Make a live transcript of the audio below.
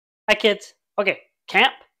Hi, kids. Okay,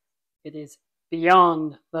 camp. It is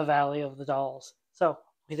beyond the Valley of the Dolls. So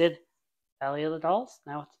we did Valley of the Dolls.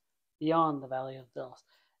 Now it's beyond the Valley of the Dolls.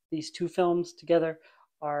 These two films together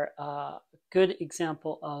are a good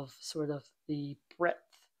example of sort of the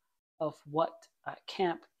breadth of what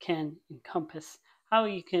camp can encompass, how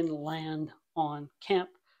you can land on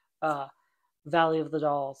camp. Valley of the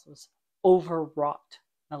Dolls was overwrought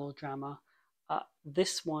melodrama.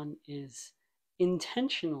 This one is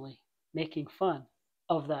intentionally making fun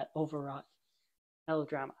of that overwrought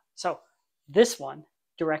melodrama. So this one,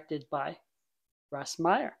 directed by Russ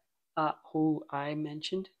Myer, who I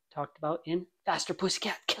mentioned, talked about in Faster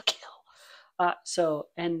Pussycat Kill Kill.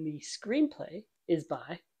 And the screenplay is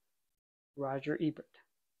by Roger Ebert.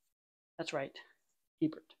 That's right,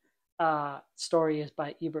 Ebert. Story is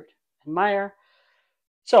by Ebert and Myer.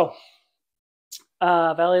 So,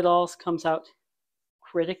 Valley Dolls comes out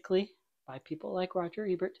critically by people like Roger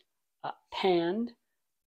Ebert, panned,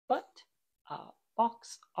 but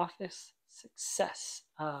box office success.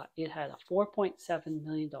 It had a $4.7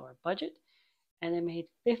 million budget, and it made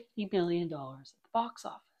 $50 million at the box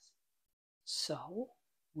office. So,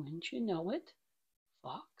 wouldn't you know it,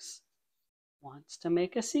 Fox wants to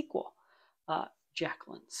make a sequel.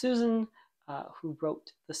 Jacqueline Susan, who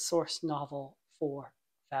wrote the source novel for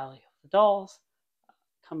Valley of the Dolls,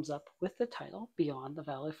 comes up with the title Beyond the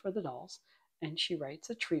Valley for the Dolls, and she writes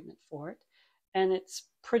a treatment for it. And it's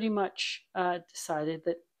pretty much decided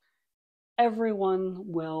that everyone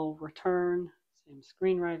will return, same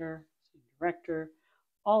screenwriter, same director,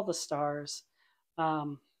 all the stars,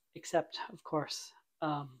 except, of course,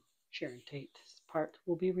 Sharon Tate's part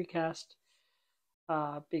will be recast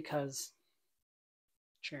because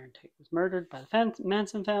Sharon Tate was murdered by the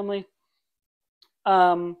Manson family.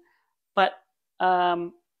 But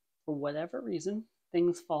for whatever reason,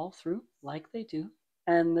 things fall through like they do,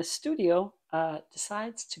 and the studio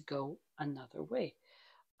decides to go another way.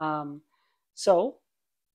 So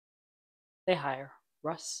they hire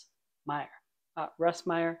Russ Myer. Russ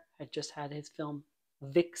Myer had just had his film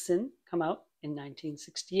Vixen come out in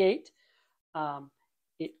 1968.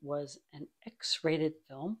 It was an X-rated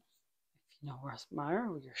film. If you know Russ Myer,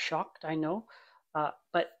 you're shocked, I know.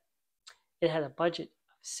 But it had a budget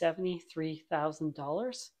of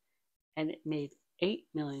 $73,000, and it made $8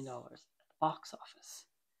 million at the box office.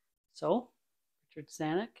 So Richard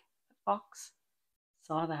Zanuck at Fox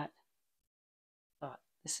saw that, thought,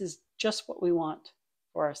 this is just what we want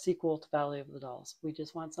for our sequel to Valley of the Dolls. We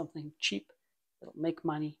just want something cheap that'll make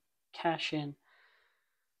money, cash in.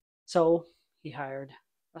 So he hired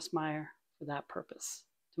Russ Myer for that purpose,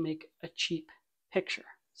 to make a cheap picture.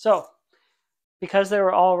 So because they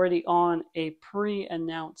were already on a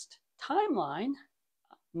pre-announced timeline,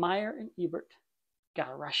 Myer and Ebert got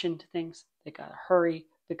to rush into things. They got to hurry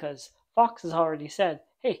because Fox has already said,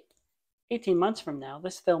 hey, 18 months from now,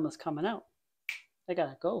 this film is coming out. They got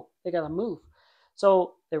to go. They got to move.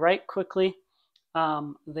 So they write quickly.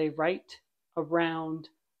 They write around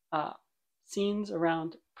scenes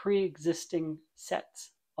around pre-existing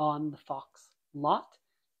sets on the Fox lot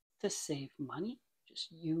to save money.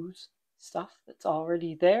 Just use stuff that's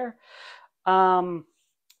already there. And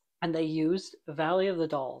they used Valley of the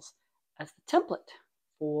Dolls as the template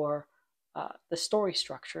for the story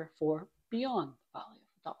structure for Beyond Valley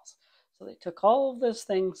of the Dolls. So they took all of those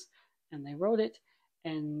things and they wrote it.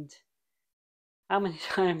 And how many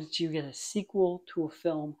times do you get a sequel to a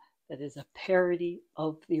film that is a parody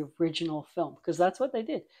of the original film? Because that's what they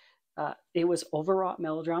did. It was overwrought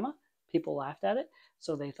melodrama. People laughed at it.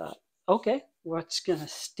 So they thought, okay, we're just going to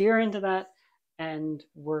steer into that, and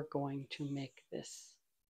we're going to make this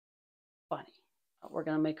funny. We're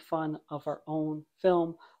going to make fun of our own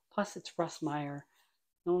film. Plus, it's Russ Myer,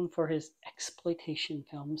 known for his exploitation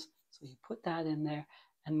films. So you put that in there.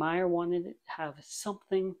 And Myer wanted it to have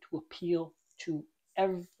something to appeal to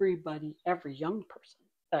everybody, every young person,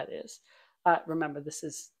 that is. Remember, this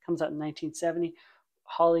comes out in 1970.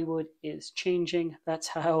 Hollywood is changing. That's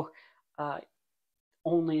how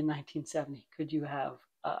only in 1970 could you have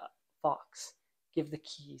Fox give the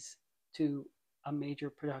keys to a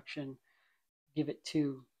major production, give it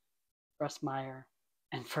to Russ Myer,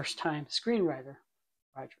 and first-time screenwriter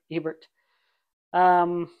Roger Ebert.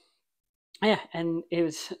 Yeah, and it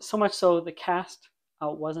was so much so the cast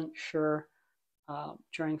wasn't sure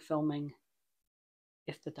during filming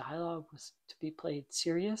if the dialogue was to be played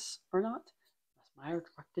serious or not. Russ Myer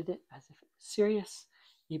directed it as if it was serious.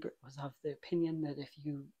 Ebert was of the opinion that if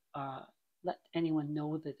you let anyone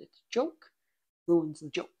know that it's a joke, ruins the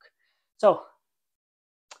joke. So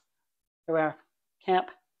there we are, Camp,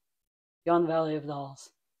 Beyond the Valley of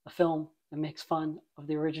Dolls, a film and makes fun of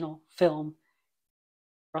the original film,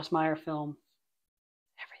 Russ Myer film,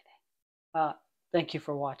 everything. Thank you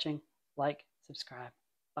for watching. Like, subscribe.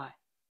 Bye.